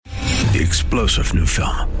The explosive new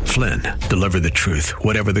film, Flynn, deliver the truth,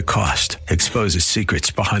 whatever the cost, exposes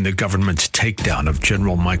secrets behind the government's takedown of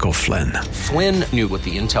General Michael Flynn. Flynn knew what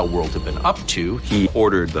the intel world had been up to. He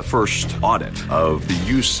ordered the first audit of the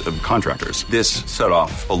use of contractors. This set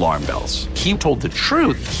off alarm bells. He told the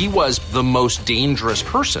truth. He was the most dangerous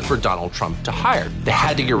person for Donald Trump to hire. They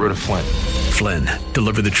had to get rid of Flynn. Flynn,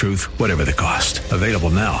 deliver the truth, whatever the cost. Available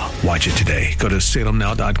now. Watch it today. Go to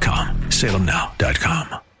salemnow.com.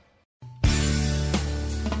 salemnow.com.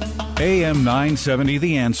 AM 970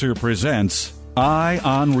 The Answer presents Eye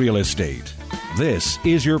on Real Estate. This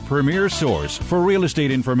is your premier source for real estate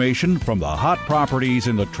information, from the hot properties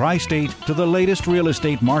in the tri-state to the latest real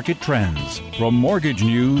estate market trends. From mortgage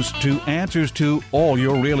news to answers to all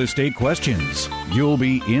your real estate questions. You'll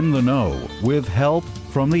be in the know with help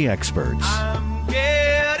from the experts. I'm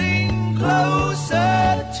getting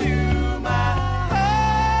closer to my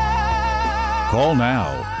home. Call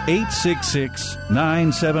now.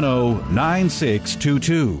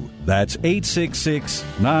 866-970-9622. That's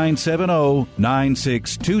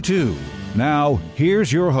 866-970-9622. Now,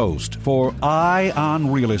 here's your host for Eye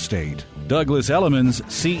on Real Estate, Douglas Elliman's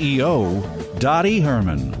CEO, Dottie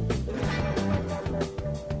Herman.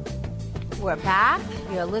 We're back.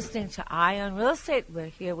 You're listening to Eye on Real Estate. We're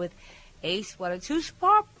here with Ace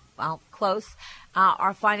Wadatuspar, close,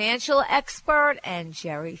 our financial expert, and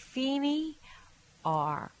Jerry Feeney,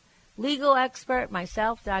 our legal expert,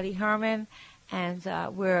 myself, Dottie Herman, and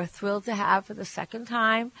we're thrilled to have for the second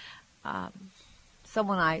time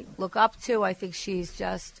someone I look up to. I think she's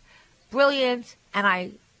just brilliant, and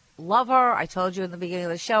I love her. I told you in the beginning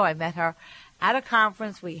of the show, I met her at a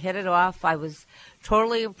conference. We hit it off. I was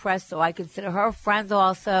totally impressed, so I consider her a friend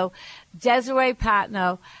also. Desiree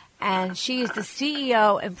Patno, and she is the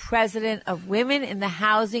CEO and president of Women in the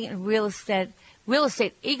Housing and Real Estate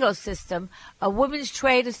Ecosystem, a women's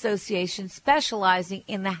trade association specializing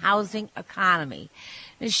in the housing economy.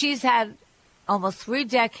 And she's had almost 3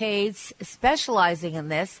 decades specializing in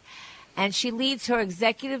this, and she leads her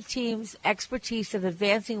executive team's expertise of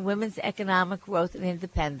advancing women's economic growth and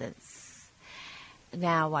independence.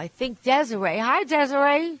 Now, I think Desiree. Hi,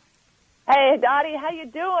 Desiree. Hey, Dottie, how you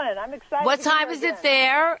doing? I'm excited. What time is it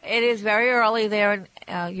there? It is very early there.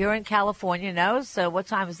 You're in California, no? So what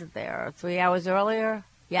time is it there? 3 hours earlier?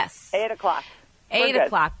 Yes. 8 o'clock. 8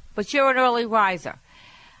 o'clock. But you're an early riser.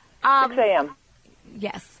 6 a.m.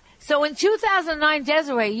 Yes. So in 2009,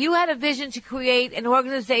 Desiree, you had a vision to create an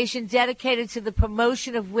organization dedicated to the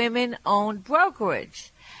promotion of women-owned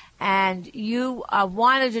brokerage. And you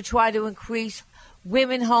wanted to try to increase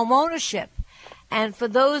women home ownership. And for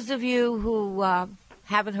those of you who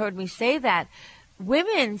haven't heard me say that,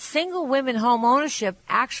 single women home ownership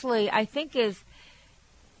actually, I think is,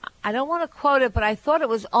 I don't want to quote it, but I thought it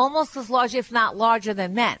was almost as large, if not larger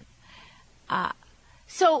than men. Yes.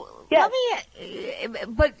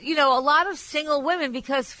 But, a lot of single women,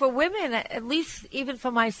 because for women, at least even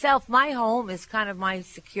for myself, my home is kind of my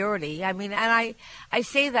security. I mean, and I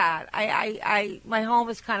say that. My home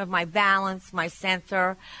is kind of my balance, my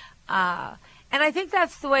center. And I think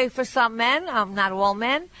that's the way for some men, not all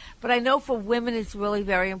men, but I know for women it's really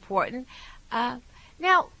very important.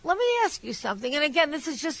 Now, let me ask you something. And again, this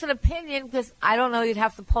is just an opinion because I don't know, you'd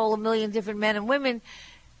have to poll 1 million different men and women.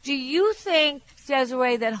 Do you think,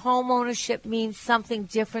 Desiree, that home ownership means something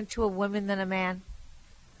different to a woman than a man?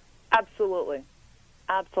 Absolutely.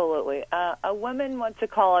 Absolutely. A woman wants to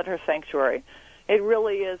call it her sanctuary. It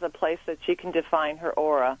really is a place that she can define her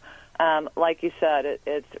aura. Like you said,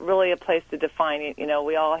 it's really a place to define it.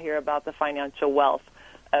 We all hear about the financial wealth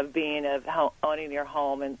of owning your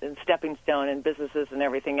home and stepping stone and businesses and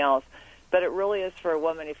everything else. But it really is for a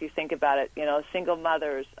woman, if you think about it, single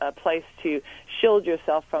mothers, a place to shield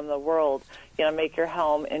yourself from the world, make your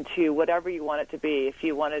home into whatever you want it to be. If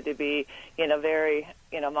you want it to be, very,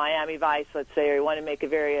 Miami Vice, let's say, or you want to make it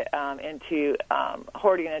very into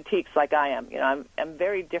hoarding antiques like I am. I'm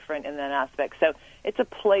very different in that aspect. So it's a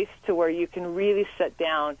place to where you can really sit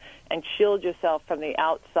down and shield yourself from the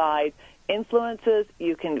outside influences.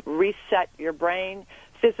 You can reset your brain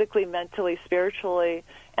physically, mentally, spiritually,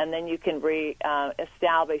 and then you can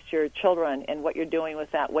establish your children and what you're doing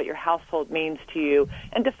with that, what your household means to you,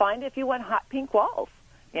 and define if you want hot pink walls,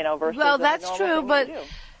 versus well, that's true, but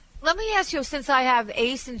let me ask you, since I have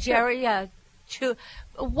Ace and Jerry,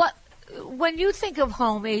 when you think of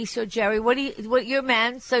home, Ace or Jerry, what you're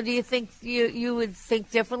men, so do you think you would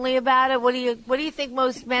think differently about it? What do you think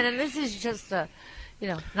most men, and this is just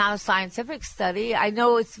not a scientific study. I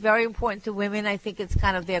know it's very important to women. I think it's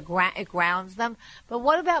kind of it grounds them. But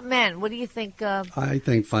what about men? What do you think? I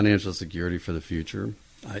think financial security for the future.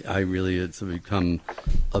 I really, it's become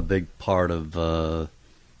a big part of,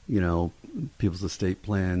 people's estate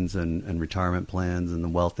plans and retirement plans and the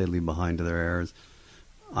wealth they leave behind to their heirs.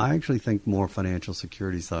 I actually think more financial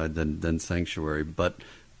security side than sanctuary. But,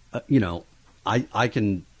 I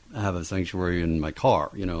can have a sanctuary in my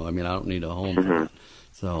car. I don't need a home for that.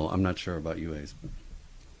 So I'm not sure about you, Ace. But.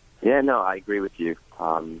 Yeah, no, I agree with you.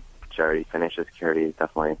 Jerry, financial security is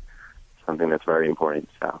definitely something that's very important.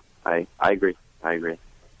 So I agree.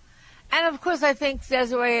 And, of course, I think,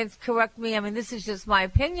 Desiree, and correct me, I mean, this is just my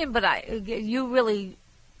opinion, but you really,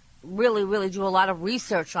 really, really do a lot of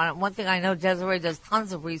research on it. One thing I know, Desiree does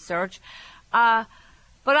tons of research.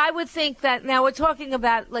 But I would think that now we're talking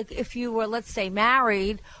about, like, if you were, let's say,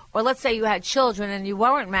 married, or let's say you had children and you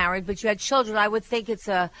weren't married, but you had children, I would think it's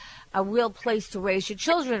a real place to raise your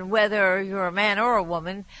children, whether you're a man or a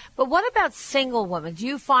woman. But what about single women? Do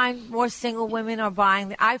you find more single women are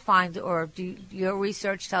buying? I find, or your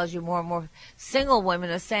research tells you more and more single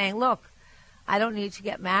women are saying, look, I don't need to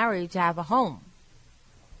get married to have a home.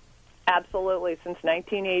 Absolutely. Since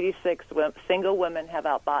 1986, single women have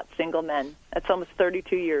outbought single men. That's almost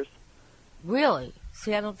 32 years. Really?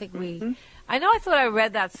 See, I don't think we... I know I thought I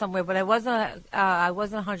read that somewhere, but I wasn't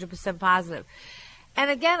 100% positive. And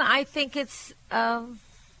again, I think it's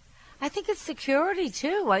security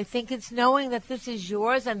too. I think it's knowing that this is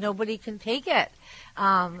yours and nobody can take it.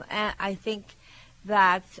 And I think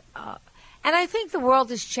that, and I think the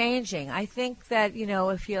world is changing. I think that,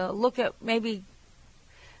 if you look at maybe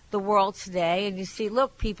the world today and you see,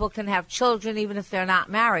 look, people can have children even if they're not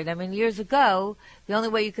married. I mean, years ago, the only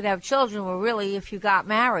way you could have children were really if you got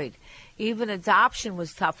married. Even adoption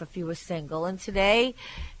was tough if you were single. And today,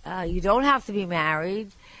 you don't have to be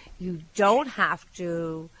married. You don't have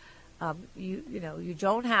to, you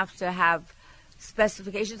don't have to have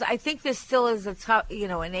specifications. I think there still is a tough,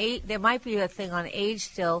 an age. There might be a thing on age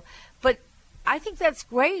still, but I think that's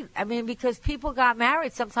great. I mean, because people got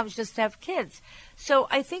married sometimes just to have kids. So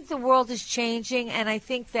I think the world is changing, and I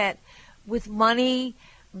think that with money,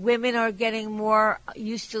 women are getting more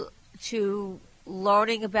used to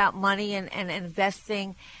learning about money and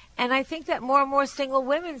investing. And I think that more and more single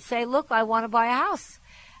women say, look, I want to buy a house.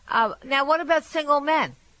 Now, what about single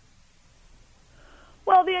men?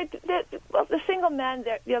 Well, the single men,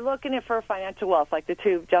 they're looking for financial wealth, like the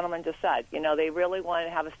two gentlemen just said. They really want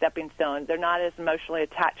to have a stepping stone. They're not as emotionally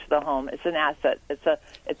attached to the home. It's an asset.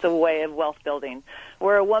 It's a way of wealth building.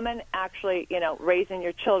 Where a woman actually, raising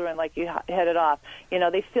your children, like you headed off,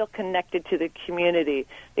 they feel connected to the community.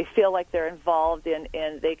 They feel like they're involved in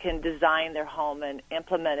they can design their home and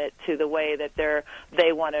implement it to the way that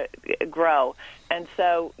they want to grow. And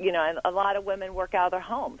so, and a lot of women work out of their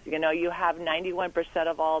homes. You have 91%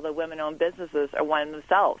 of all the women-owned businesses are women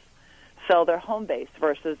themselves. So they're home-based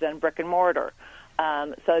versus in brick and mortar.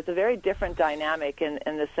 So it's a very different dynamic in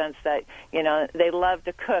the sense that, they love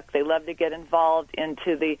to cook. They love to get involved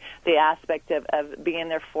into the aspect of being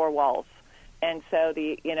their four walls. And so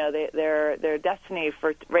their destiny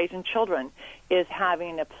for raising children is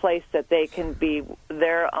having a place that they can be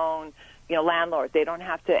their own landlord. They don't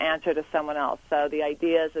have to answer to someone else. So the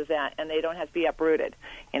idea is that, and they don't have to be uprooted.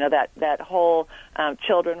 That whole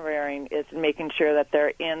children rearing is making sure that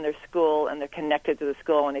they're in their school and they're connected to the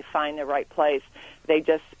school and they find the right place. It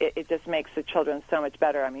just makes the children so much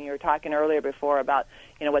better. I mean, you were talking earlier before about,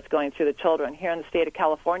 what's going through the children. Here in the state of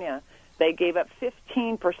California, they gave up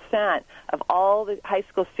 15% of all the high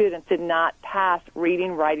school students did not pass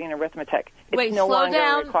reading, writing, arithmetic. It's no longer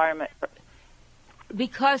a requirement.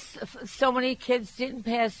 Because so many kids didn't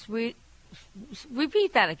pass. Repeat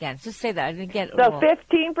that again. Just say that. I didn't get it. So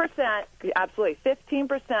 15%, absolutely,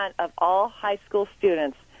 15% of all high school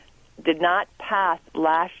students did not pass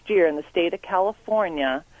last year in the state of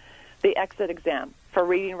California the exit exam for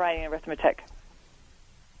reading, writing, and arithmetic.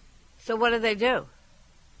 So what do they do?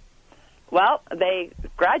 Well, they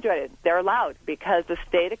graduated. They're allowed because the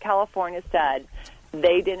state of California said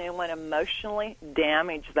they didn't want to emotionally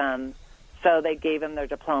damage them. So they gave them their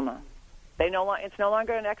diploma. It's no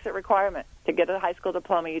longer an exit requirement. To get a high school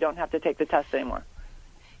diploma, you don't have to take the test anymore.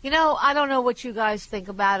 I don't know what you guys think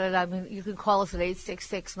about it. I mean, you can call us at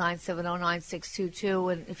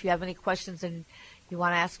 866-970-9622, and if you have any questions and you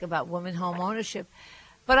want to ask about women home ownership.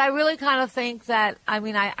 But I really kind of think that,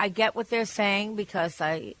 I get what they're saying because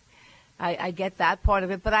I get that part of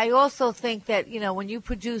it. But I also think that, when you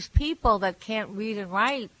produce people that can't read and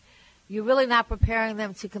write, you're really not preparing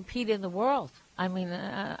them to compete in the world. I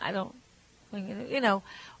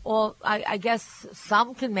guess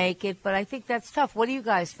some can make it, but I think that's tough. What do you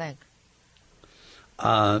guys think?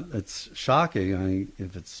 It's shocking.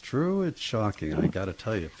 If it's true, it's shocking. I got to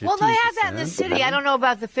tell you. 15%, well, they have that in the city. I don't know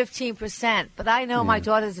about the 15%, but I know my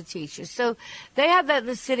daughter's a teacher. So they have that in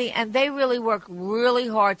the city, and they really work really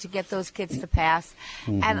hard to get those kids to pass.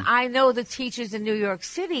 Mm-hmm. And I know the teachers in New York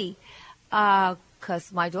City,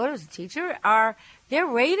 because my daughter's a teacher, they're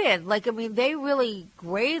rated. Like, I mean, they really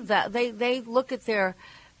grade that. They look at their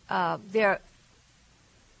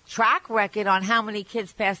track record on how many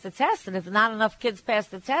kids pass the test, and if not enough kids pass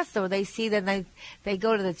the test, or they see, then they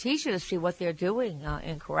go to the teacher to see what they're doing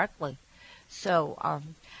incorrectly. So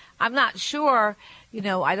I'm not sure,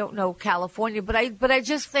 I don't know California, but I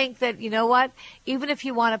just think that, you know what, even if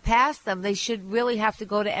you want to pass them, they should really have to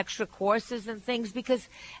go to extra courses and things, because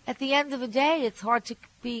at the end of the day, it's hard to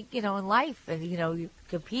be, in life, and you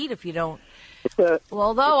compete if you don't.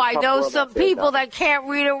 Although I know some people that can't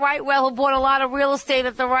read or write well who bought a lot of real estate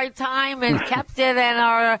at the right time and kept it and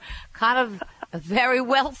are kind of very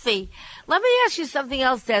wealthy. Let me ask you something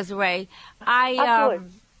else, Desiree.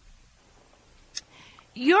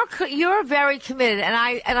 You're very committed, and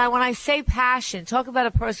I when I say passion, talk about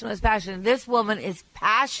a person who is passionate. This woman is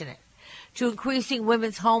passionate to increasing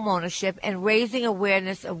women's home ownership and raising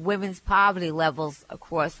awareness of women's poverty levels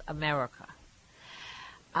across America.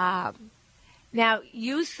 Now,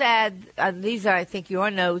 you said, these are, I think, your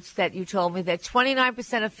notes that you told me, that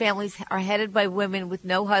 29% of families are headed by women with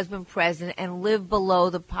no husband present and live below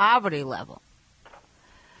the poverty level.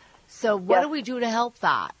 So what do we do to help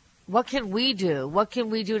that? What can we do? What can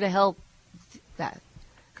we do to help that?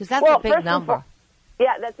 Because that's a big number.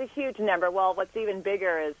 Yeah, that's a huge number. Well, what's even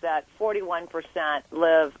bigger is that 41%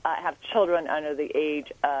 have children under the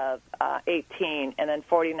age of 18, and then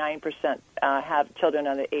 49% have children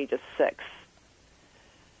under the age of 6.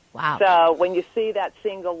 Wow. So when you see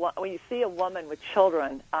when you see a woman with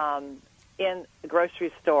children in the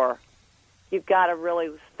grocery store, you've got to really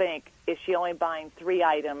think, is she only buying 3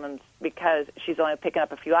 items because she's only picking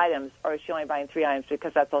up a few items, or is she only buying 3 items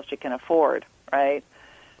because that's all she can afford, right?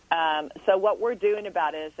 So what we're doing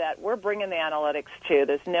about it is that we're bringing the analytics to.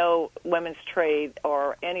 There's no women's trade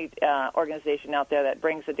or any organization out there that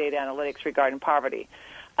brings the data analytics regarding poverty.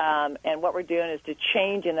 And what we're doing is to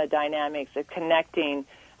change in the dynamics of connecting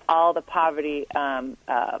all the poverty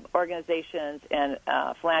organizations and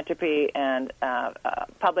philanthropy and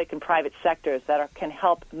public and private sectors that can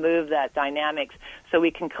help move that dynamics so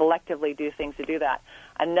we can collectively do things to do that.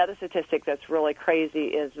 Another statistic that's really crazy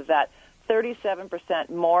is that 37%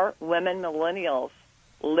 more women millennials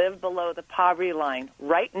live below the poverty line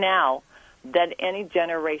right now than any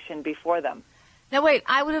generation before them. Now, wait,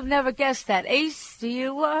 I would have never guessed that. Ace, did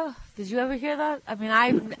you ever hear that? I mean,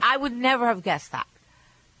 I would never have guessed that.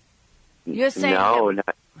 You're saying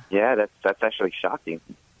yeah, that's actually shocking.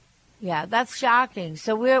 Yeah, that's shocking.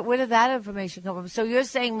 So where did that information come from? So you're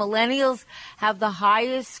saying millennials have the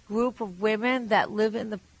highest group of women that live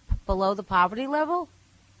in below the poverty level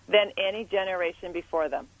than any generation before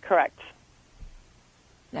them? Correct.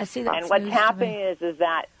 Now, see, that's and what's happening is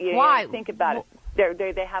that why? Think about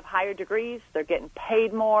it. They have higher degrees. They're getting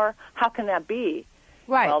paid more. How can that be?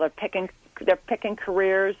 Right. Well, they're picking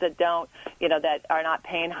careers that that are not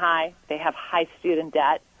paying high. They have high student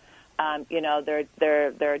debt.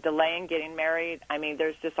 They're delaying getting married. I mean,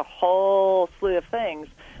 there's just a whole slew of things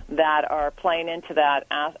that are playing into that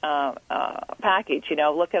package.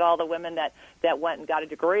 Look at all the women that went and got a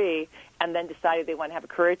degree and then decided they want to have a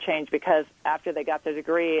career change because after they got their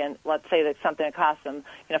degree, and let's say that something that cost them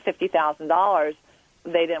 $50,000,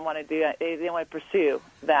 they didn't want to do it. They didn't want to pursue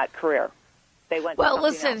that career. They went. Well,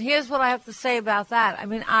 listen. Here's what I have to say about that. I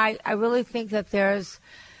mean, I really think that there's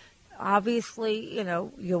obviously,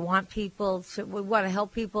 you want people to, we want to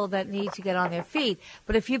help people that need to get on their feet.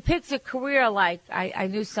 But if you picked a career like I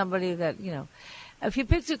knew somebody that, if you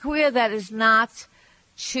picked a career that is not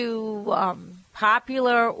too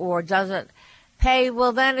popular or doesn't pay,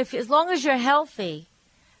 well, then as long as you're healthy,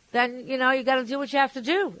 then, you got to do what you have to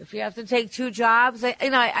do. If you have to take 2 jobs,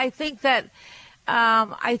 I think that.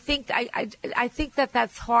 I think that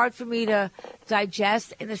that's hard for me to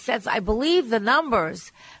digest in a sense. I believe the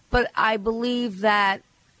numbers, but I believe that,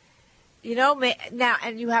 now,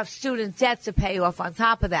 and you have student debt to pay off on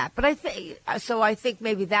top of that. But I think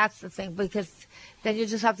maybe that's the thing, because then you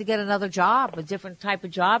just have to get another job, a different type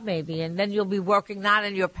of job maybe, and then you'll be working not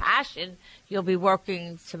in your passion, you'll be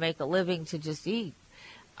working to make a living to just eat.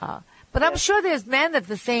 But I'm sure there's men that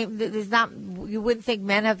you wouldn't think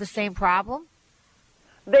men have the same problem?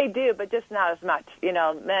 They do, but just not as much. You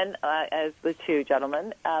know, men, as the two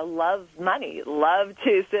gentlemen, love money, love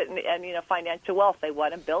to sit and, you know, financial wealth. They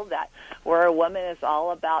want to build that. Where a woman is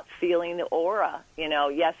all about feeling the aura. You know,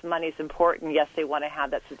 yes, money's important. Yes, they want to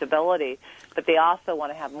have that stability, but they also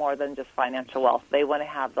want to have more than just financial wealth. They want to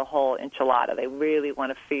have the whole enchilada. They really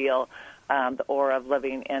want to feel the aura of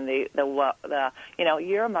living and the you know,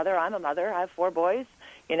 you're a mother, I'm a mother, I have 4 boys.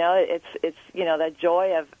 You know, it's you know, that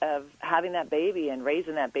joy of having that baby and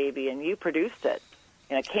raising that baby, and you produced it.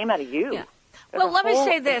 You know, it came out of you. Yeah. Well, let me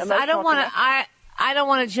say this: I don't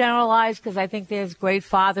want to generalize, because I think there's great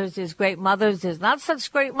fathers, there's great mothers, there's not such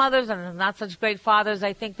great mothers, and there's not such great fathers.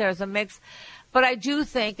 I think there's a mix, but I do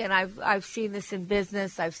think, and I've seen this in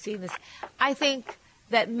business, I've seen this. I think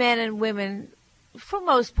that men and women, for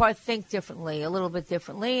most part, think differently, a little bit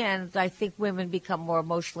differently, and I think women become more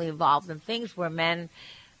emotionally involved in things where men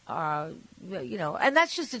are, you know, and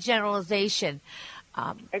that's just a generalization.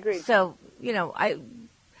 Agreed. So, you know,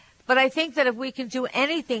 but I think that if we can do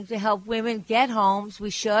anything to help women get homes, we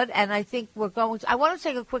should, and I think we're going to. I want to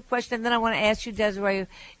take a quick question, and then I want to ask you, Desiree,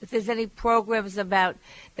 if there's any programs about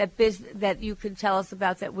that that you can tell us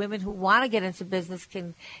about that women who want to get into business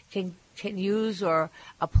can use or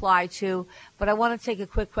apply to. But I want to take a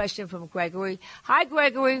quick question from Gregory. Hi,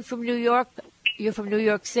 Gregory from New York. You're from New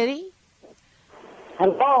York City?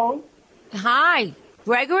 Hello. Hi,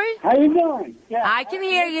 Gregory. How you doing? Yeah, I can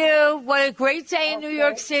hear you. What a great day in New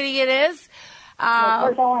York City it is. First, I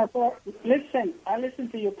want to listen. I listen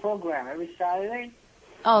to your program every Saturday.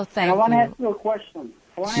 Oh, thank you. I want to ask you a question.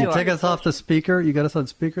 Can you take us off the speaker? You got us on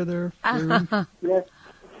speaker there?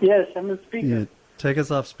 Yes, I'm a speaker. Yeah, take us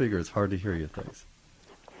off speaker. It's hard to hear you. Thanks.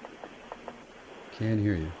 Can't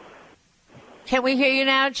hear you. Can we hear you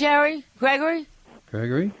now, Jerry? Gregory?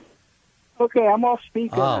 Gregory? Okay, I'm off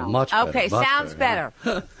speaker Oh, now. much better. Okay, much sounds better.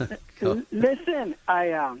 Cool. Listen,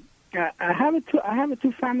 I have a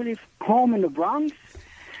two-family home in the Bronx,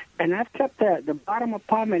 and I've kept the bottom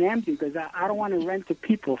apartment empty because I don't want to rent to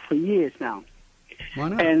people for years now. Why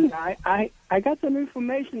not? And I got some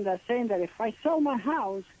information that's saying that if I sell my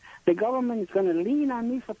house, the government is going to lean on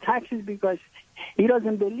me for taxes because he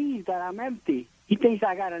doesn't believe that I'm empty. He thinks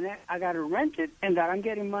I got to rent it and that I'm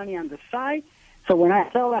getting money on the side. So when I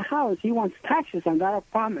sell the house, he wants taxes on that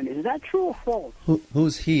apartment. Is that true or false?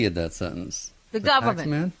 Who's he in that sentence? The government.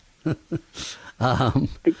 Man?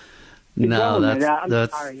 The No, government,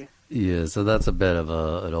 that's sorry. Yeah. So that's a bit of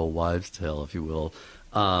an old wives' tale, if you will.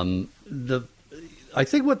 I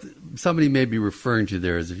think what somebody may be referring to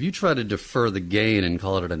there is if you try to defer the gain and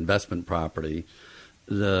call it an investment property,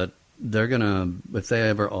 they're gonna, if they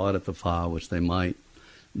ever audit the file, which they might,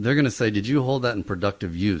 they're gonna say, did you hold that in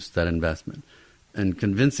productive use, that investment? And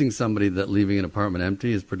convincing somebody that leaving an apartment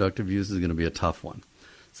empty is productive use is going to be a tough one.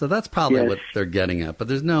 So that's probably what they're getting at. But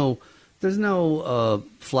there's no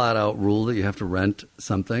flat out rule that you have to rent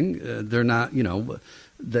something. They're not,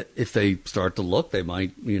 that if they start to look, they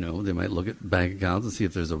might look at bank accounts and see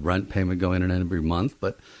if there's a rent payment going in every month.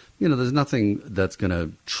 But there's nothing that's going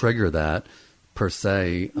to trigger that per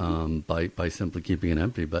se by simply keeping it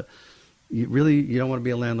empty. But you don't want to be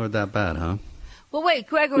a landlord that bad, huh? Well, wait,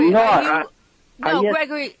 Gregory,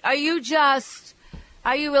 Gregory, are you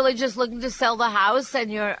really just looking to sell the house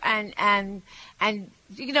and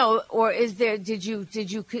or is there, did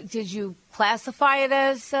you classify it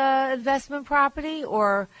as investment property,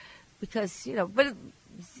 or because, but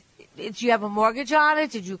did you have a mortgage on it?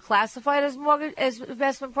 Did you classify it as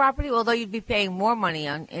investment property? Although you'd be paying more money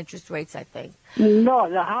on interest rates, I think. No,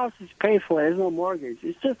 the house is paid for. There's no mortgage.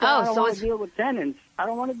 It's just that I don't want to deal with tenants. I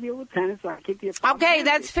don't want to deal with tenants, so I keep the apartment. Okay,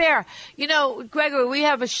 that's fair. Gregory, we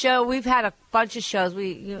have a show. We've had a bunch of shows.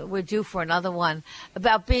 We're due for another one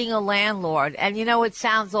about being a landlord. And, it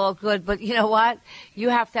sounds all good, but you know what? You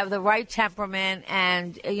have to have the right temperament,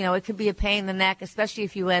 and, it can be a pain in the neck, especially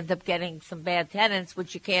if you end up getting some bad tenants,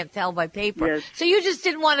 which you can't tell by paper. Yes. So you just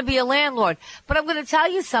didn't want to be a landlord. But I'm going to tell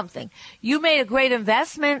you something. You made a great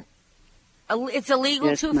investment. It's a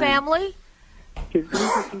legal two-family? It's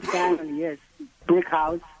legal two-family, yes. Brick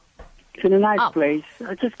house. It's in a nice place.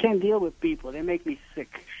 I just can't deal with people. They make me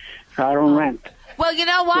sick. So I don't rent. Well, you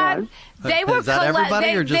know what? Yes. They were. Is that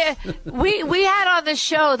everybody or just? We had on the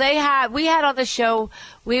show.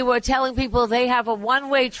 We were telling people they have a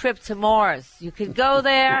one-way trip to Mars. You could go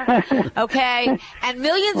there, okay? And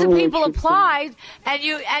millions of people applied, and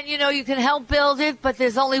you can help build it, but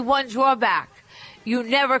there's only one drawback. You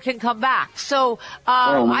never can come back. So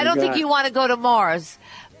I don't think you want to go to Mars,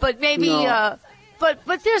 but maybe. No.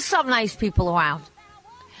 But there's some nice people around.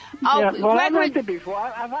 Yeah, well, I've rented before.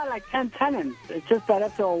 I've had like 10 tenants. It's just that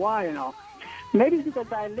after a while, Maybe it's because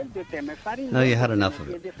I lived with them. If I didn't, No, you had live with enough them, of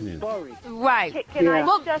it'd be it. a different Yeah. story. Right. Can I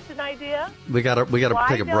Yeah. suggest an idea? We got to Why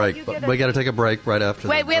take a don't break. you But get a- we got to take a break right after.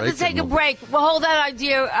 Wait, the we have to break, take and a break. We'll hold that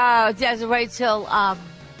idea, Desiree, till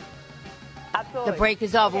Absolutely. the break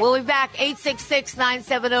is over. We'll be back,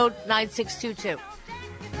 866-970-9622.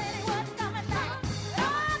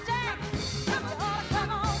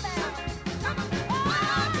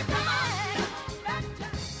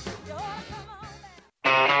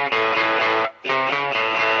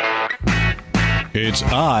 It's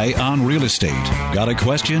Eye on Real Estate. Got a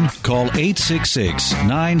question? Call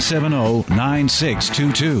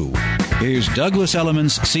 866-970-9622. Here's Douglas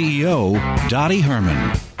Elliman's CEO, Dottie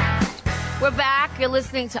Herman. We're back. You're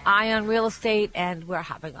listening to Eye on Real Estate, and we're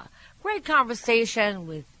having a great conversation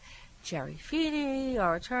with Jerry Feeney,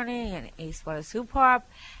 our attorney, and Ace Supar,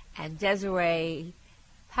 and Desiree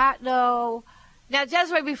Patno. Now,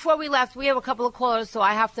 Desiree, before we left, we have a couple of callers, so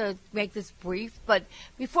I have to make this brief. But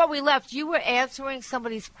before we left, you were answering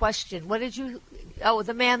somebody's question. What did you? Oh,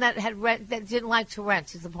 the man that that didn't like to rent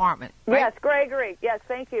his apartment. Right? Yes, Gregory. Yes,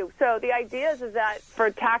 thank you. So the idea is that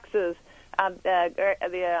for taxes, Jerry,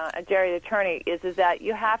 the attorney, is that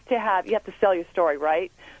you have to sell your story,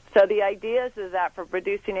 right? So the idea is that for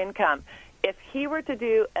reducing income, if he were to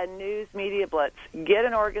do a news media blitz, get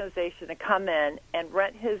an organization to come in and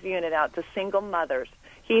rent his unit out to single mothers,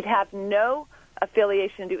 he'd have no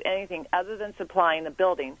affiliation to do anything other than supplying the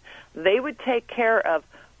building. They would take care of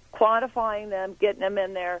quantifying them, getting them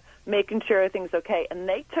in there, making sure everything's okay. And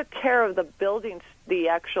they took care of the buildings, the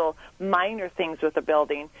actual minor things with the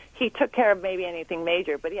building. He took care of maybe anything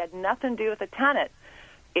major, but he had nothing to do with the tenant.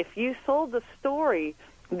 If you sold the story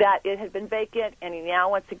that it had been vacant and he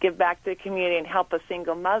now wants to give back to the community and help a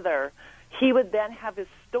single mother, he would then have his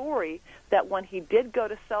story that when he did go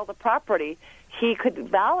to sell the property, he could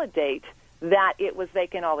validate that it was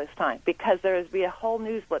vacant all this time because there would be a whole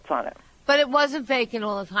news blitz on it. But it wasn't vacant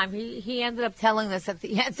all the time. He ended up telling us at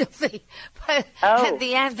the end of at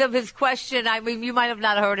the end of his question. I mean, you might have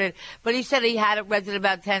not heard it, but he said he had it rented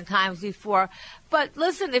about 10 times before. But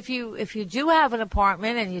listen, if you do have an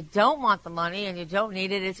apartment and you don't want the money and you don't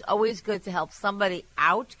need it, it's always good to help somebody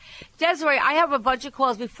out. Desiree, I have a bunch of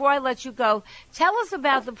calls. Before I let you go, tell us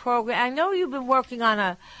about the program. I know you've been working on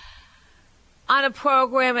a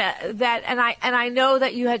program that, and I know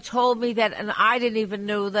that you had told me that, and I didn't even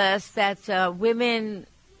know this, that men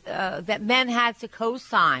had to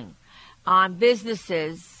co-sign on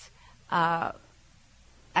businesses at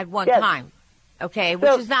one time. Okay,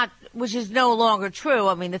 which is no longer true.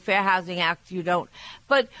 I mean, the Fair Housing Act, you don't.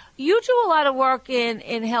 But you do a lot of work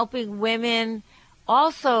in helping women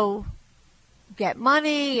also get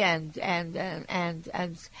money and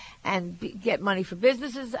get money for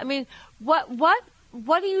businesses. I mean, what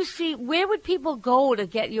do you see? Where would people go to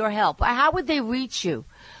get your help? How would they reach you?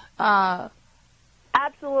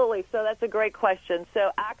 Absolutely. So that's a great question.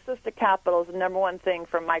 So access to capital is the number one thing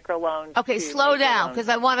for microloans. Okay, slow down because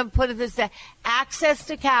I want to put it this way. Access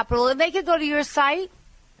to capital, and they could go to your site?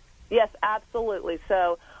 Yes, absolutely.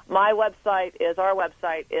 So our website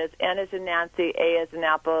is N as in Nancy, A as in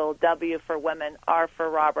Apple, W for women, R for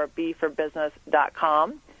Robert, B for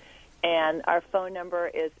business.com. And our phone number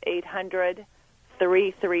is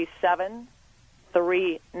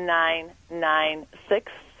 800-337-3996.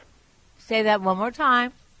 Say that one more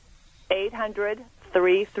time.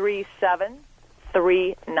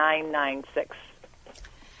 800-337-3996.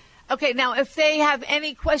 Okay, now if they have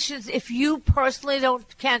any questions, if you personally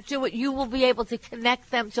can't do it, you will be able to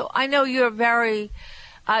connect them. So I know you're very,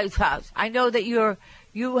 I know that you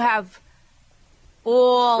have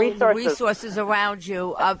all resources around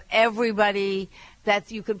you of everybody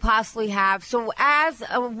that you could possibly have. So as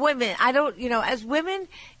women, as women,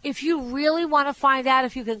 if you really want to find out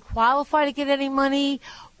if you can qualify to get any money,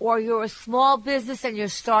 or you're a small business and you're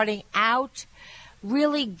starting out,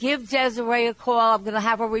 really give Desiree a call. I'm going to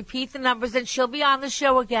have her repeat the numbers, and she'll be on the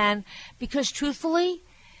show again because, truthfully,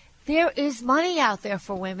 there is money out there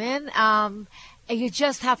for women, and you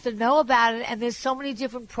just have to know about it. And there's so many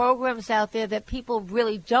different programs out there that people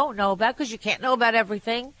really don't know about because you can't know about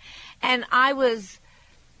everything. And I was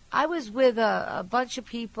with a bunch of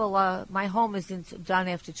people. My home isn't done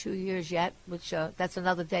after 2 years yet, which that's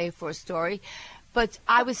another day for a story. But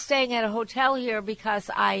I was staying at a hotel here because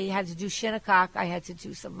I had to do Shinnecock. I had to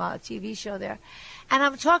do some TV show there. And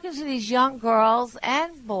I'm talking to these young girls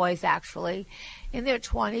and boys, actually, in their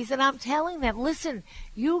 20s, and I'm telling them, listen,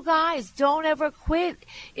 you guys, don't ever quit.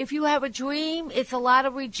 If you have a dream, it's a lot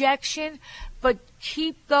of rejection, but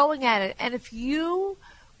keep going at it. And if you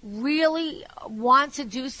really want to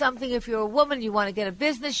do something, if you're a woman, you want to get a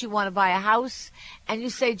business, you want to buy a house, and you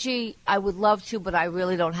say, gee, I would love to, but I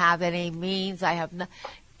really don't have any means.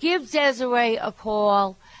 Give Desiree a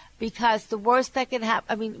call, because the worst that can happen,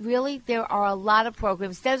 I mean, really, there are a lot of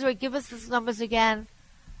programs. Desiree, give us those numbers again.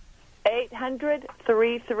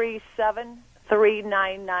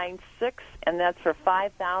 800-337-3996, and that's for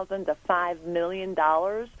 $5,000 to $5 million.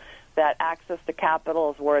 That access to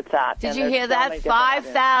capital is where it's at. Did you hear that?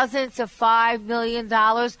 $5,000 to $5 million.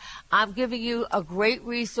 I'm giving you a great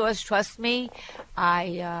resource. Trust me.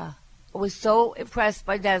 I was so impressed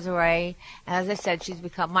by Desiree. And as I said, she's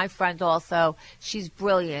become my friend also. She's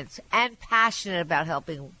brilliant and passionate about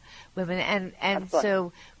helping women. And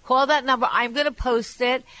so call that number. I'm going to post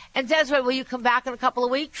it. And Desiree, will you come back in a couple of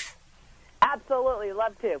weeks? Absolutely.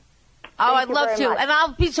 Love to. I'd love to. And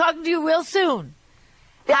I'll be talking to you real soon.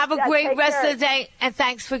 Have a great rest of the day, and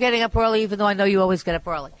thanks for getting up early, even though I know you always get up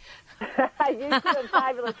early. You too, a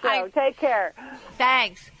fabulous show. Take care.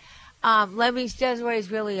 Thanks. Desiree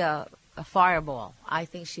is really a fireball. I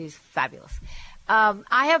think she's fabulous.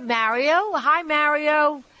 I have Mario. Hi,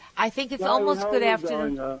 Mario. I think it's almost good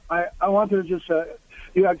afternoon. I wanted to just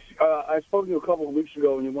I spoke to you a couple of weeks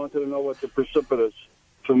ago, and you wanted to know what the precipitous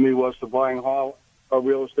for me was to buying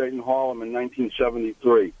real estate in Harlem in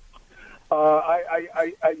 1973.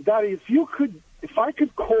 Dottie, if I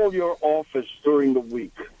could call your office during the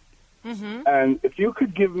week, and if you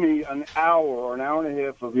could give me an hour or an hour and a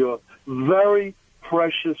half of your very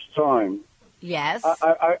precious time, yes,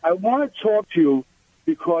 I want to talk to you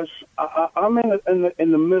because I'm in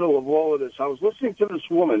the middle of all of this. I was listening to this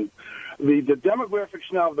woman, the demographics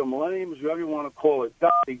now, the millennials, whatever you want to call it.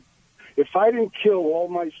 Dottie, if I didn't kill all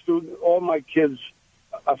my kids,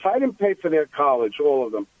 if I didn't pay for their college, all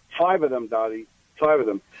of them. 5 of them, Dottie. 5 of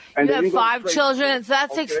them. And you have 5 children.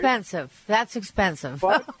 That's expensive. That's expensive.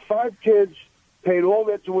 5 kids, paid all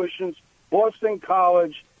their tuitions, Boston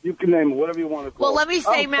College, you can name it, whatever you want to call it. Well, let me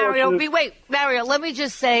say, Mario, let me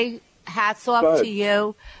just say hats off to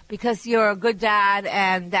you, because you're a good dad,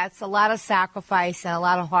 and that's a lot of sacrifice and a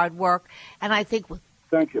lot of hard work. And I think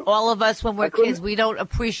thank you. All of us, when we're kids, we don't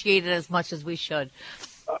appreciate it as much as we should.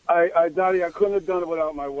 Dottie, I couldn't have done it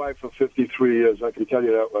without my wife for 53 years. I can tell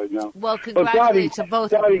you that right now. Well, congratulations to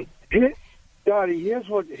both of you. Dottie, here's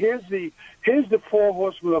the 4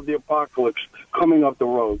 horsemen of the apocalypse coming up the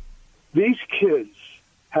road. These kids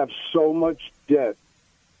have so much debt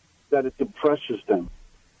that it depresses them.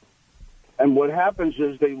 And what happens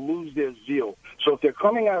is they lose their zeal. So if they're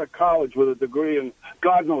coming out of college with a degree, and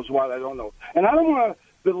God knows what, I don't know. And I don't want to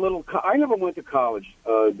belittle. I never went to college,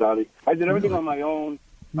 Dottie. I did everything on my own.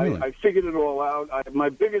 Really? I figured it all out. My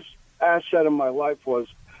biggest asset in my life was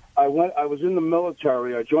I was in the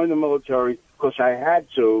military. I joined the military because I had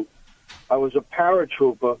to. I was a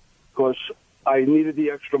paratrooper because I needed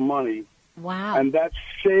the extra money. Wow. And that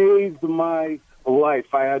saved my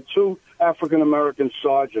life. I had 2 African-American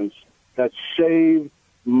sergeants that saved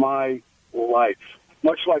my life,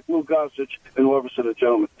 much like Lou Gossett and Officer the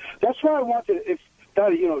Gentleman. That's why I wanted,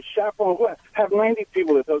 Dottie, chaperone, have 90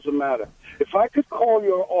 people, it doesn't matter. If I could call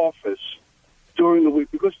your office during the week,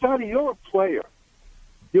 because, Dottie, you're a player.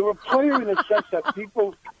 You're a player in the sense that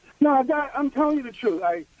people... No, I'm telling you the truth.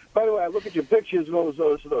 By the way, I look at your pictures and all this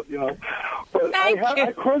other stuff, But I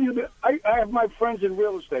have my friends in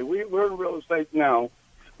real estate. We're in real estate now.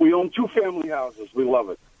 We own 2 family houses. We love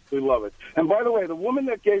it. We love it. And by the way, the woman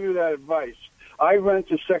that gave you that advice, I rent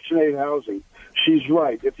to Section 8 housing. She's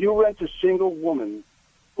right. If you rent to single women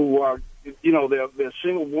who are, they're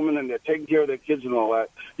single women and they're taking care of their kids and all that,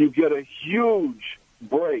 you get a huge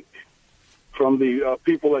break from the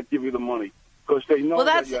people that give you the money, because they know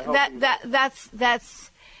that you're helping.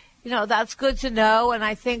 That's good to know. And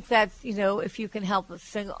I think that, if you can help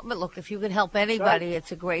if you can help anybody,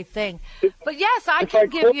 it's a great thing. But yes, I can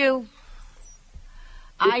give you.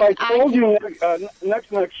 If I told you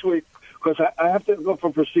next week, because I have to go for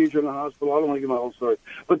a procedure in the hospital. I don't want to give my whole story.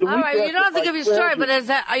 But the all right, you don't have to give your story. But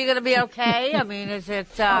are you going to be okay? I mean, is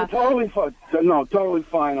it? I'm totally fine. No, totally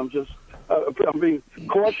fine. I'm just. I'm being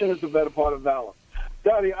caution is the better part of valor.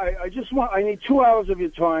 Daddy, I need 2 hours of your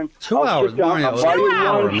time. 2 hours? Mario, 2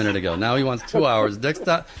 hours a minute ago. Now he wants 2 hours. Next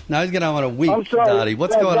time, now he's going to want a week. I'm sorry, Daddy.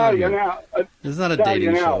 What's going on here? This is not a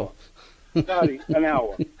dating show. Daddy, an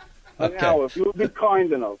hour. An hour. If you would be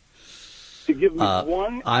kind enough to give me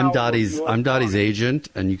 1 I'm hour. I'm Dottie's agent,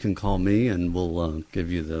 and you can call me, and we'll give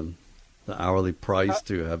you the hourly price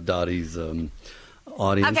to have Dottie's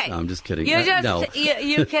audience. Okay. No, I'm just kidding. You No.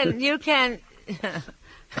 you can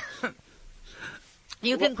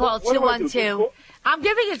you can call 212. I'm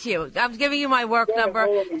giving it to you. I'm giving you my work number,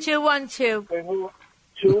 212.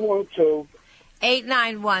 212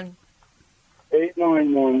 891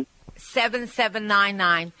 891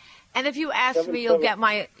 7799. And if you ask me,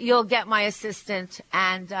 you'll get my assistant,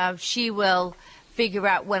 and she will figure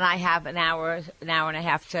out when I have an hour and a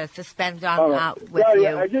half to spend on with you.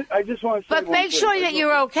 I just want to say but make sure that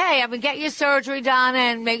you're okay. I mean, get your surgery done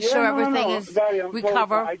and make sure everything is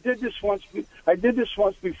recovered. I did this once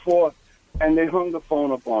before, and they hung the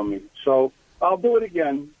phone up on me. So I'll do it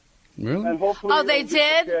again. Really? And hopefully they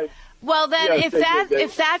did? Okay. Well, then, Yes,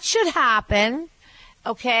 if that should happen,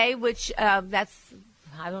 okay, which that's.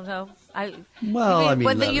 I don't know.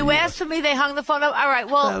 When you asked for me, they hung the phone up. All right.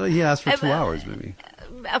 Well, he asked for 2 hours, maybe.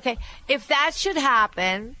 Okay. If that should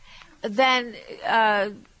happen, then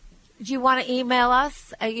do you want to email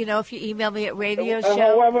us? If you email me at radio show.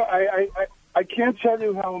 However, I can't tell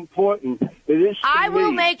you how important it is to I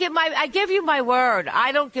will me. make it I give you my word.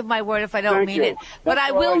 I don't give my word if I don't Thank mean you. it. But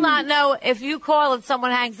I will not know if you call and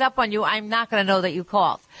someone hangs up on you. I'm not going to know that you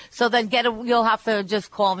called. So then you'll have to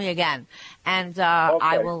just call me again, and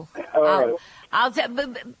I will. All right.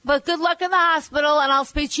 But good luck in the hospital, and I'll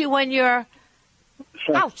speak to you when you're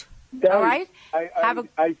out. Daddy, all right.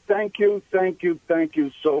 I thank you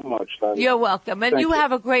so much, Daddy. You're welcome, and Thank you you.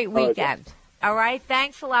 have a great All right. weekend. All right.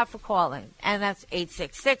 Thanks a lot for calling. And that's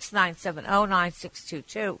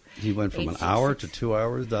 866-970-9622. He went from an hour to 2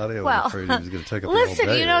 hours, Dottie. I Well, was afraid he was going to take up listen, the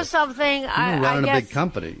whole day. you know something? You're I running guess, a big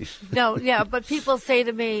company. No, yeah, but people say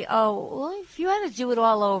to me, oh, well, if you had to do it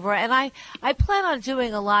all over. And I plan on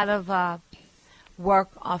doing a lot of work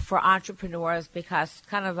for entrepreneurs because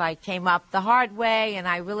kind of I came up the hard way and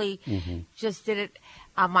I really just did it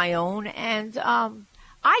on my own. And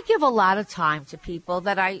I give a lot of time to people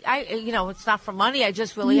that I it's not for money. I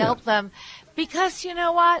just really help them because you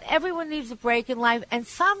know what? Everyone needs a break in life. And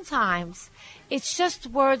sometimes it's just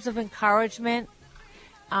words of encouragement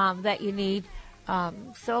that you need.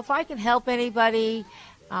 So if I can help anybody,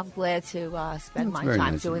 I'm glad to spend my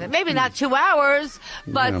time doing that. Maybe not 2 hours,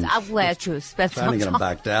 but I'm glad to spend some time. Trying to get him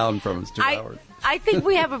back down from his 2 hours. I think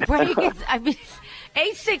we have a break.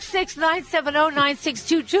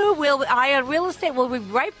 866-970-9622. We'll Eye on Real Estate. We'll be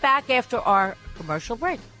right back after our commercial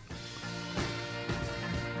break.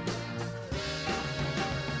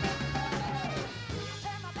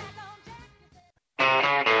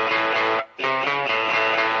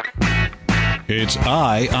 It's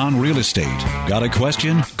Eye on Real Estate. Got a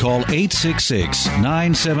question? Call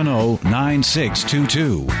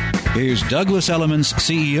 866-970-9622. Here's Douglas Elliman's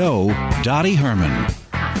CEO, Dottie Herman.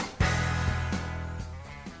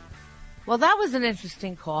 Well, that was an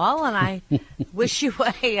interesting call, and I wish you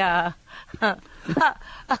a good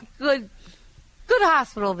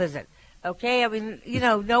hospital visit. Okay? I mean,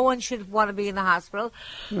 no one should want to be in the hospital.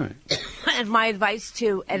 Right. And my advice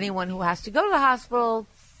to anyone who has to go to the hospital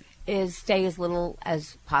is stay as little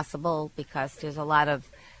as possible because there's a lot of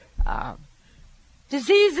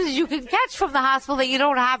diseases you can catch from the hospital that you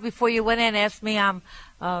don't have before you went in. Ask me,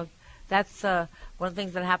 that's one of the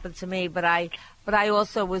things that happened to me. But I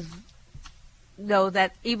also know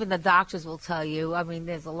that even the doctors will tell you. I mean,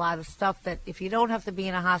 there's a lot of stuff that if you don't have to be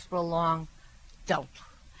in a hospital long, don't.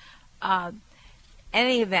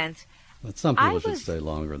 Any event. But some people should stay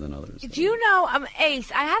longer than others. Do you know,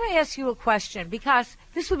 Ace, I had to ask you a question because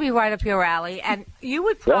this would be right up your alley, and you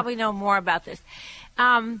would probably know more about this.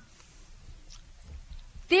 There's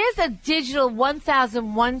a digital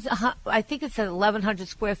 1,001, I think it's an 1,100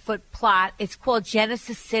 square foot plot. It's called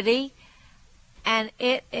Genesis City, and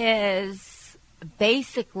it is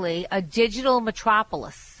basically a digital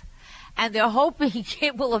metropolis. And they're hoping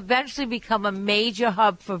it will eventually become a major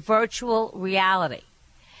hub for virtual reality.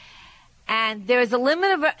 And there's a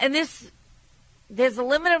limit there's a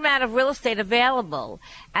limited amount of real estate available,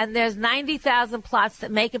 and there's 90,000 plots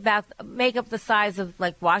that make up the size of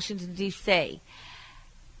like Washington D.C.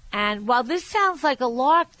 And while this sounds like a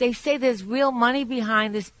lark, they say there's real money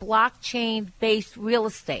behind this blockchain-based real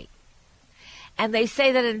estate. And they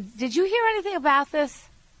say that. Did you hear anything about this?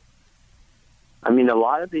 I mean, a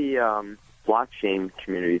lot of the blockchain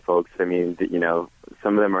community folks. I mean,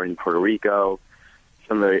 some of them are in Puerto Rico.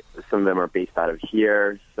 Some of them are based out of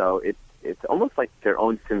here, so it's almost like their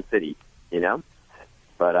own Sim City,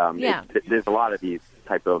 But there's a lot of these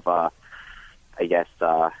type of, what do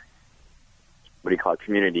you call it,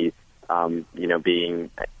 communities,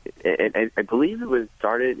 being. I believe it was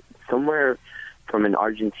started somewhere from an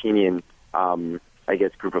Argentinian,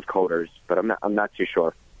 group of coders, but I'm not too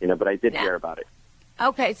sure, But I did hear about it.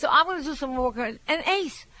 Okay, so I'm going to do some work. And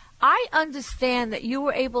Ace, I understand that you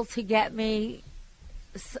were able to get me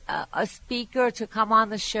a speaker to come on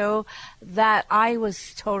the show that I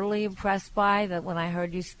was totally impressed by, that when I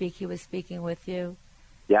heard you speak, he was speaking with you.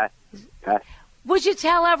 Yes. Would you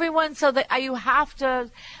tell everyone so that you have to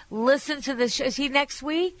listen to this show? Is he next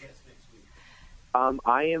week?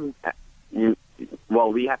 I am.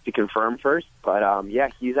 Well, we have to confirm first, but yeah,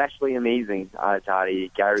 he's actually amazing,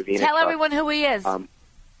 Dottie. Gary Vaynerchuk. Tell everyone who he is. So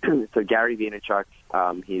Gary Vaynerchuk,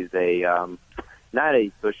 he's a not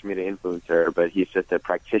a social media influencer, but he's just a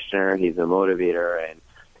practitioner. He's a motivator, and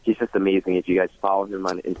he's just amazing. If you guys follow him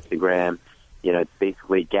on Instagram, it's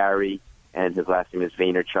basically Gary, and his last name is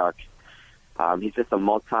Vaynerchuk. He's just a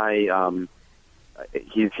multi.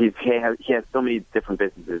 He has so many different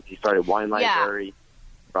businesses. He started Wine Library.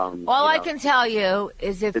 From all I can tell you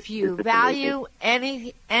is if you value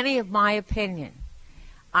any of my opinion,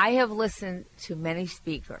 I have listened to many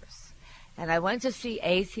speakers, and I went to see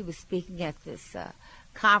Ace. He was speaking at this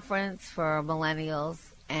conference for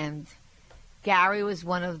millennials, and Gary was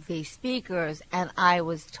one of the speakers, and I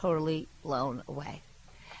was totally blown away.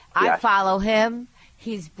 I follow him.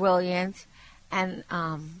 He's brilliant, and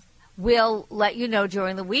we'll let you know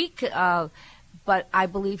during the week. But I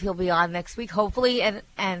believe he'll be on next week, hopefully,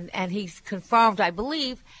 and he's confirmed, I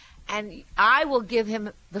believe, and I will give him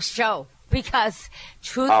the show because,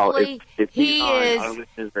 truthfully, if he is. Our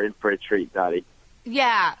listeners are in for a treat, Dottie.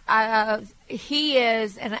 Yeah, he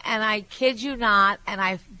is, and I kid you not, and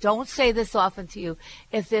I don't say this often to you.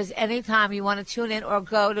 If there's any time you want to tune in or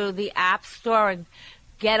go to the App Store and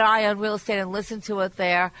get Eye on Real Estate and listen to it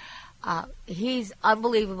there. He's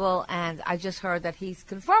unbelievable, and I just heard that he's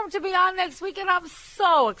confirmed to be on next week, and I'm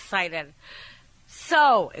so excited.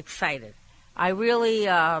 So excited. I really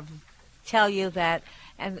tell you that,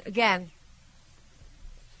 and again,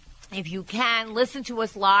 if you can, listen to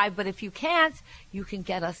us live, but if you can't, you can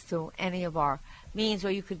get us through any of our means, or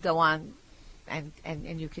you could go on and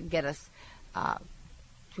you can get us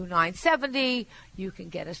through 970, you can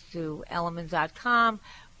get us through Element.com,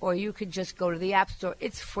 or you can just go to the App Store.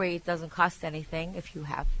 It's free. It doesn't cost anything if you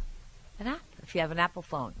have an app, if you have an Apple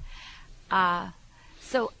phone.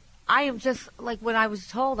 So I am just, like when I was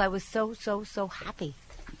told, I was so happy.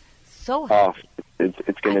 So happy.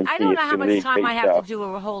 It's going to I don't know how much time I have to do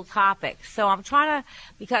a whole topic. So I'm trying to,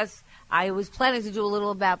 because I was planning to do a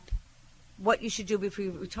little about what you should do before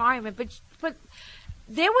your retirement. But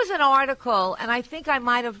there was an article, and I think I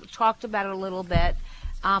might have talked about it a little bit,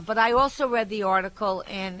 but I also read the article,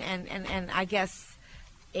 and I guess,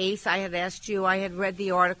 Ace, I had asked you, I had read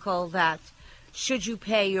the article that should you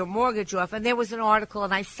pay your mortgage off? And there was an article,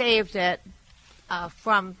 and I saved it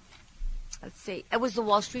from, let's see, it was the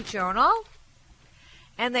Wall Street Journal.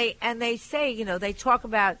 And they say, they talk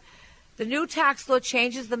about the new tax law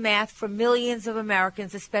changes the math for millions of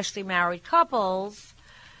Americans, especially married couples.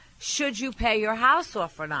 Should you pay your house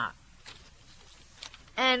off or not?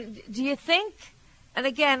 And do you think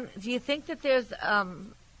that there's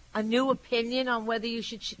a new opinion on whether you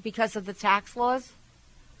should because of the tax laws?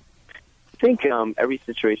 I think every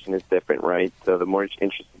situation is different, right? So the mortgage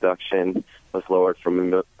interest deduction was lowered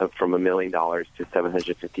from $1 million to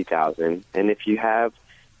 $750,000, and if you have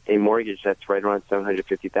a mortgage that's right around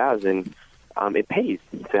 $750,000, it pays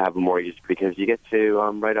to have a mortgage because you get to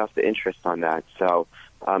write off the interest on that. So,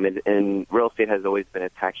 and real estate has always been a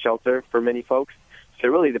tax shelter for many folks. So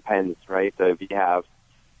it really depends, right? So if you have,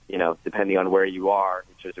 depending on where you are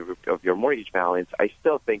in terms of your mortgage balance, I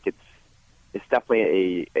still think it's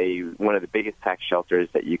definitely a one of the biggest tax shelters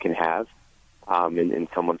that you can have in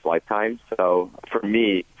someone's lifetime. So for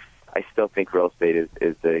me, I still think real estate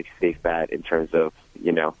is a safe bet in terms of,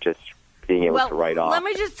 just being able to write off. Let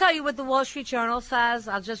me just tell you what the Wall Street Journal says.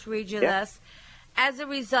 I'll just read you this. As a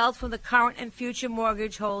result, from the current and future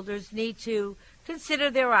mortgage holders need to consider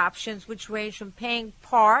their options, which range from paying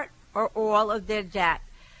part or all of their debt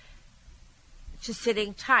to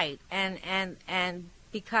sitting tight. And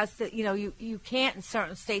because you can't in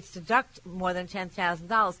certain states deduct more than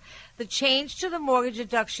 $10,000. The change to the mortgage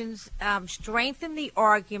deductions strengthen the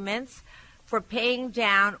arguments for paying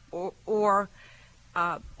down or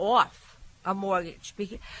off a mortgage.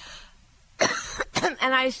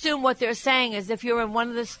 And I assume what they're saying is if you're in one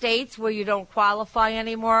of the states where you don't qualify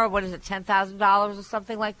anymore, what is it, $10,000 or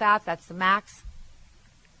something like that? That's the max?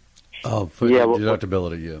 Oh, for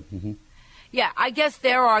deductibility, yeah. Mm-hmm. Yeah, I guess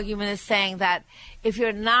their argument is saying that if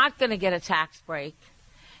you're not going to get a tax break,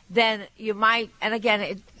 then you might, and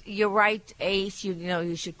again, you're right, Ace,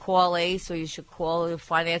 you should call Ace or you should call your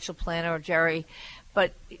financial planner or Jerry,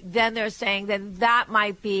 but then they're saying that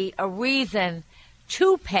might be a reason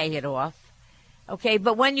to pay it off, okay?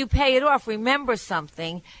 But when you pay it off, remember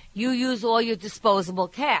something, you use all your disposable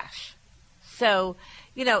cash. So,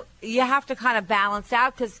 you have to kind of balance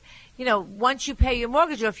out because, once you pay your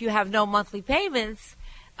mortgage off, you have no monthly payments,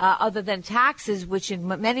 other than taxes, which in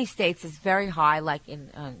many states is very high, like in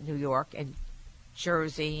New York and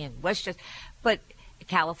Jersey and Westchester, but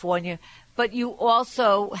California. But you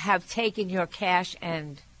also have taken your cash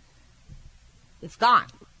and it's gone.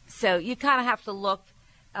 So you kind of have to look.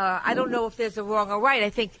 I don't know if there's a wrong or right.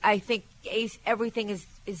 I think everything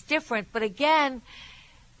is different. But again,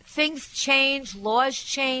 things change, laws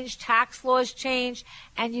change, tax laws change,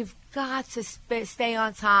 and you've got to stay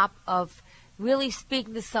on top of really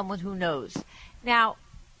speaking to someone who knows. Now,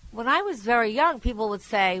 when I was very young, people would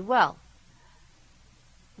say, well,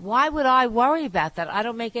 why would I worry about that? I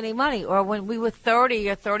don't make any money. Or when we were 30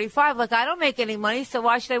 or 35, like, I don't make any money, so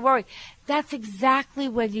why should I worry? That's exactly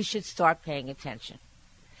when you should start paying attention.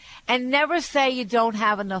 And never say you don't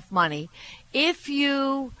have enough money. I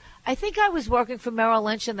think I was working for Merrill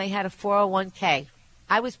Lynch and they had a 401k.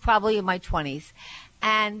 I was probably in my 20s.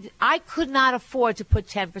 And I could not afford to put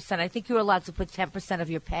 10%. I think you're allowed to put 10% of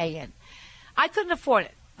your pay in. I couldn't afford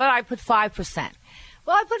it, but I put 5%.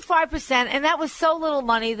 Well, I put 5%, and that was so little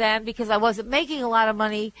money then because I wasn't making a lot of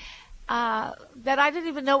money that I didn't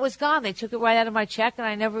even know it was gone. They took it right out of my check, and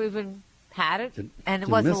I never even had it, and it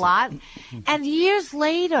wasn't a lot. And years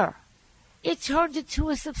later, it turned into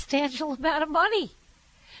a substantial amount of money.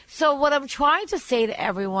 So what I'm trying to say to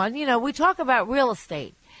everyone, we talk about real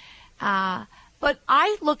estate, but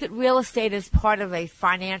I look at real estate as part of a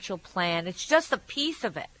financial plan. It's just a piece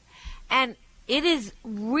of it. And it is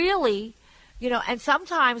really, and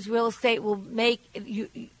sometimes real estate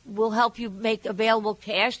will help you make available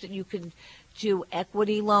cash that you can do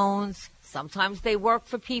equity loans. Sometimes they work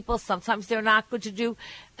for people. Sometimes they're not good to do.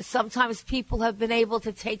 Sometimes people have been able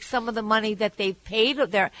to take some of the money that they've paid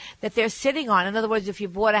that they're sitting on. In other words, if you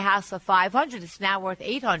bought a house for $500, it's now worth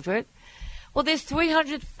 $800. Well, there's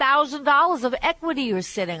 $300,000 of equity you're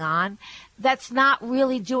sitting on that's not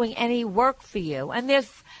really doing any work for you. And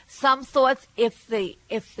there's some thoughts, if the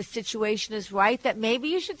situation is right, that maybe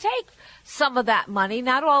you should take some of that money,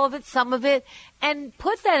 not all of it, some of it, and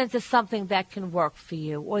put that into something that can work for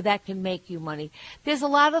you or that can make you money. There's a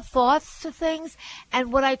lot of thoughts to things,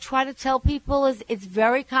 and what I try to tell people is it's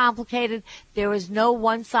very complicated. There is no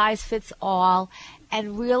one size fits all,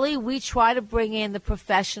 and really we try to bring in the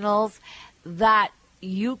professionals that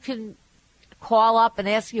you can call up and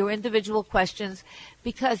ask your individual questions,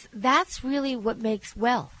 because that's really what makes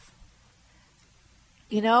wealth.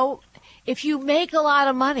 If you make a lot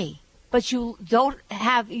of money, but you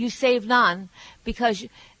save none,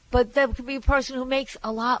 but there could be a person who makes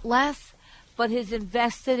a lot less, but has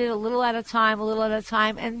invested it a little at a time,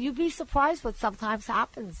 and you'd be surprised what sometimes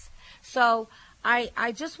happens. So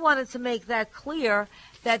I just wanted to make that clear,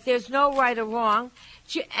 that there's no right or wrong.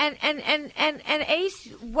 And Ace,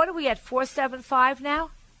 what are we at, 4.75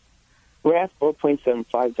 now? We're at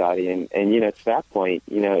 4.75, Dottie, and to that point,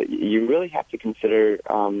 you really have to consider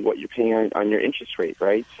what you're paying on your interest rate,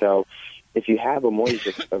 right? So if you have a mortgage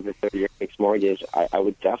of a 30-year fixed mortgage, I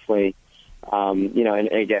would definitely,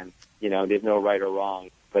 and again, there's no right or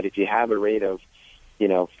wrong, but if you have a rate of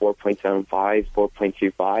 4.75,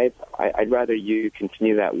 4.25, I'd rather you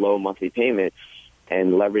continue that low monthly payment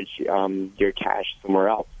and leverage your cash somewhere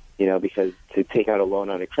else, because to take out a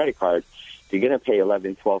loan on a credit card, you're going to pay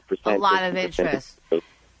 11, 12%. A lot of interest.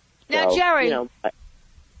 Now, Jerry,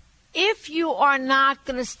 if you are not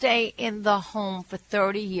going to stay in the home for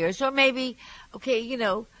 30 years, or maybe,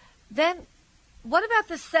 then what about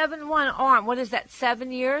the 7-1 ARM? What is that,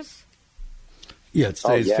 7 years? Yeah, it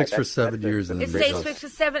stays fixed for 7 years. And it stays fixed for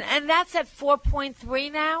 7, and that's at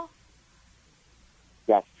 4.3 now?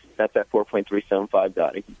 Yes, that's at 4.375,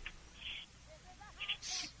 Dottie.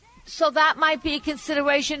 So that might be a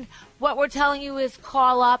consideration. What we're telling you is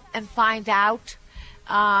call up and find out.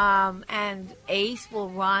 And Ace will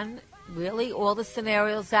run really all the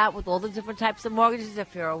scenarios out with all the different types of mortgages.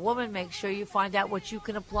 If you're a woman, make sure you find out what you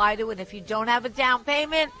can apply to. And if you don't have a down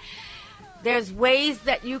payment, there's ways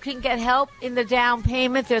that you can get help in the down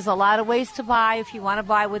payment. There's a lot of ways to buy. If you want to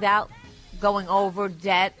buy without going over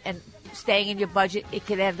debt and staying in your budget, it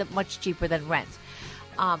could end up much cheaper than rent.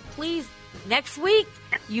 Please, next week,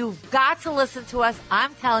 you've got to listen to us.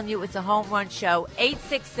 I'm telling you, it's a home run show.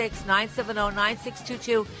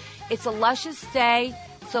 866-970-9622. It's a luscious day,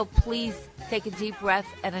 so please take a deep breath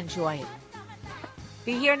and enjoy it.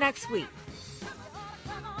 Be here next week.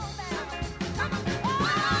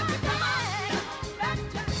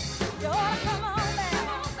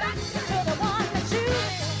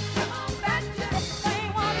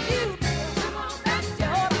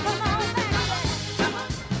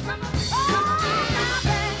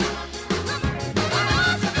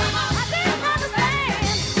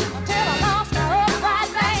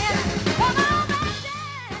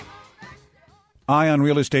 Eye on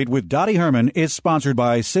Real Estate with Dottie Herman is sponsored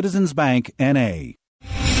by Citizens Bank N.A.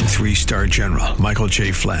 3-star General Michael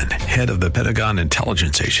J. Flynn, head of the Pentagon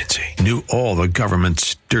Intelligence Agency, knew all the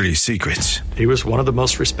government's dirty secrets. He was one of the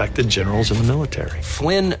most respected generals in the military.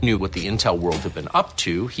 Flynn knew what the intel world had been up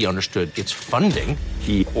to. He understood its funding.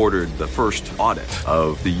 He ordered the first audit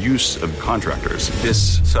of the use of contractors.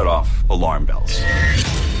 This set off alarm bells.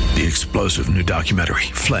 The explosive new documentary,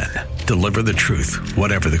 Flynn, Deliver the Truth,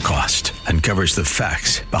 Whatever the Cost, uncovers the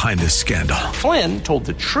facts behind this scandal. Flynn told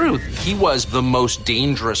the truth. He was the most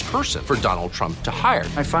dangerous person for Donald Trump to hire.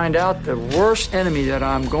 I find out the worst enemy that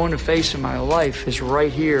I'm going to face in my life is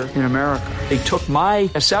right here in America. They took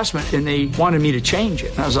my assessment and they wanted me to change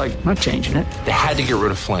it. And I was like, I'm not changing it. They had to get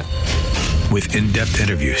rid of Flynn. With in-depth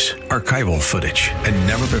interviews, archival footage, and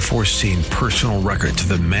never-before-seen personal records of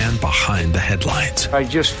the man behind the headlines. I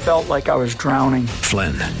just felt like I was drowning.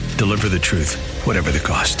 Flynn, Deliver the Truth, Whatever the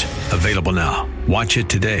Cost. Available now. Watch it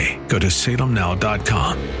today. Go to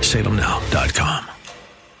salemnow.com. salemnow.com.